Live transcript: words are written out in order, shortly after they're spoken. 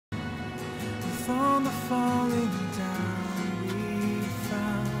from the falling down we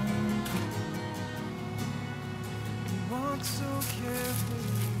found. We walked so carefully.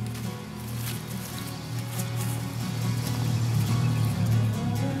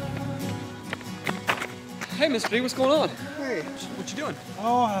 Hey, Mr. D, what's going on? Hey. What you doing?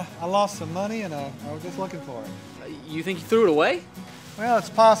 Oh, I lost some money and I was just looking for it. You think you threw it away? Well,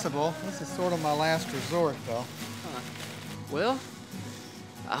 it's possible. This is sort of my last resort, though. Huh. Well,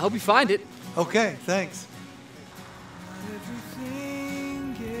 I hope you find it. Okay, thanks.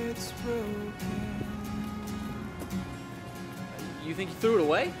 Everything gets broken. You think you threw it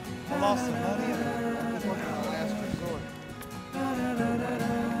away? I lost some money and I'm just looking for my last resort.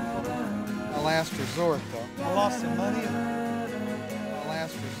 My last resort, though. I lost some money and my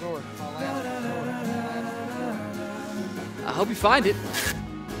last resort. My last resort. My last resort. I hope you find it.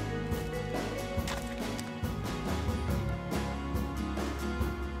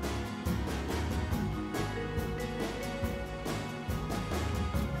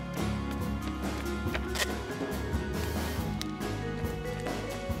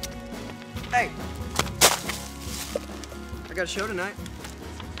 Hey, I got a show tonight.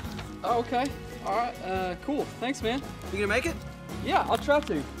 Oh, okay. All right. Cool. Thanks, man. You gonna make it? Yeah, I'll try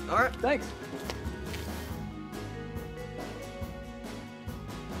to. All right. Thanks.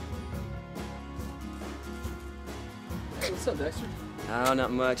 Hey, what's up, Dexter? Oh,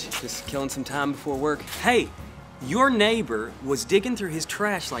 not much. Just killing some time before work. Hey, your neighbor was digging through his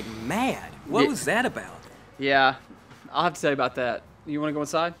trash like mad. What was that about? Yeah, I'll have to tell you about that. You want to go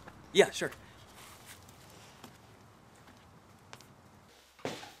inside? Yeah, sure.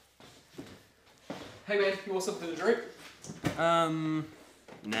 Hey, man, you want something to drink? Nah,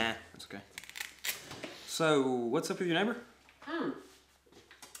 that's okay. So, what's up with your neighbor?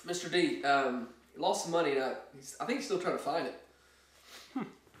 Mr. D, lost some money, and I think he's still trying to find it.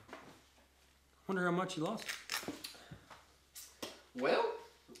 Wonder how much you lost. Well,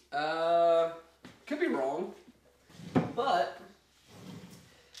 could be wrong, but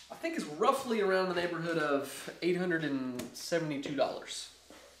I think it's roughly around the neighborhood of $872.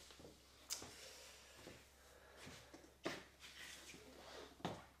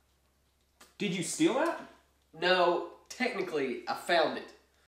 Did you steal that? No, technically, I found it.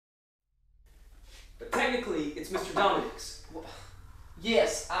 But technically, it's Mr. Dominic's. Well,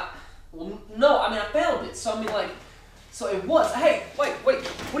 yes, well, no, I mean, I found it, so I mean, like, so it was. Hey, wait, what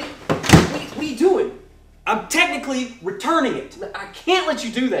are you doing? I'm technically returning it. I can't let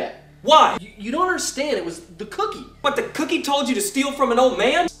you do that. Why? You don't understand, it was the cookie. But the cookie told you to steal from an old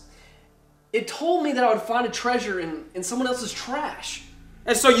man? It told me that I would find a treasure in someone else's trash.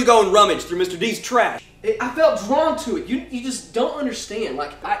 And so you go and rummage through Mr. D's trash. I felt drawn to it. You just don't understand.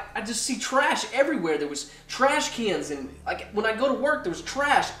 Like, I just see trash everywhere. There was trash cans, and like when I go to work, there was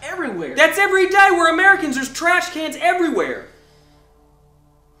trash everywhere. That's every day. We're Americans. There's trash cans everywhere.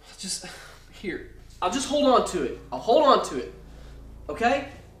 Just, here. I'll just hold on to it. I'll hold on to it. Okay?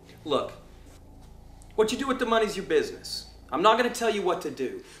 Look, what you do with the money's your business. I'm not going to tell you what to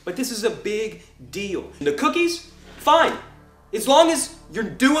do, but this is a big deal. The cookies, fine. As long as you're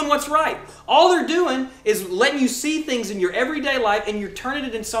doing what's right. All they're doing is letting you see things in your everyday life and you're turning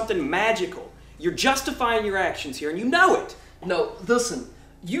it into something magical. You're justifying your actions here and you know it. No, listen.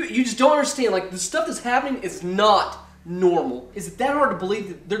 You just don't understand. Like, the stuff that's happening is not normal. Is it that hard to believe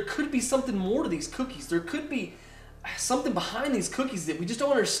that there could be something more to these cookies? There could be something behind these cookies that we just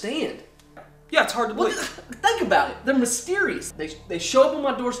don't understand. Yeah, it's hard to believe. Think about it. They're mysterious. They show up on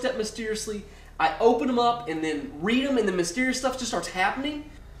my doorstep mysteriously. I open them up and then read them, and the mysterious stuff just starts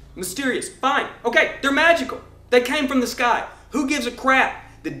happening. Mysterious, fine. Okay, they're magical. They came from the sky. Who gives a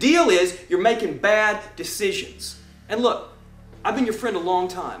crap? The deal is you're making bad decisions. And look, I've been your friend a long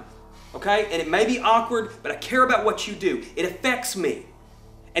time, okay? And it may be awkward, but I care about what you do. It affects me.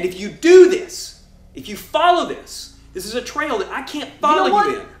 And if you do this, if you follow this, this is a trail that I can't follow you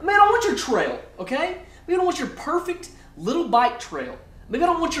in. I mean, I don't want your trail, okay? Maybe I don't want your perfect little bike trail. Maybe I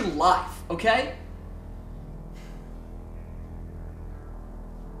don't want your life, okay?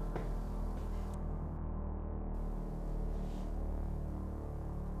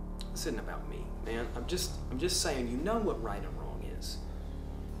 This isn't about me, man. I'm just saying, you know what right and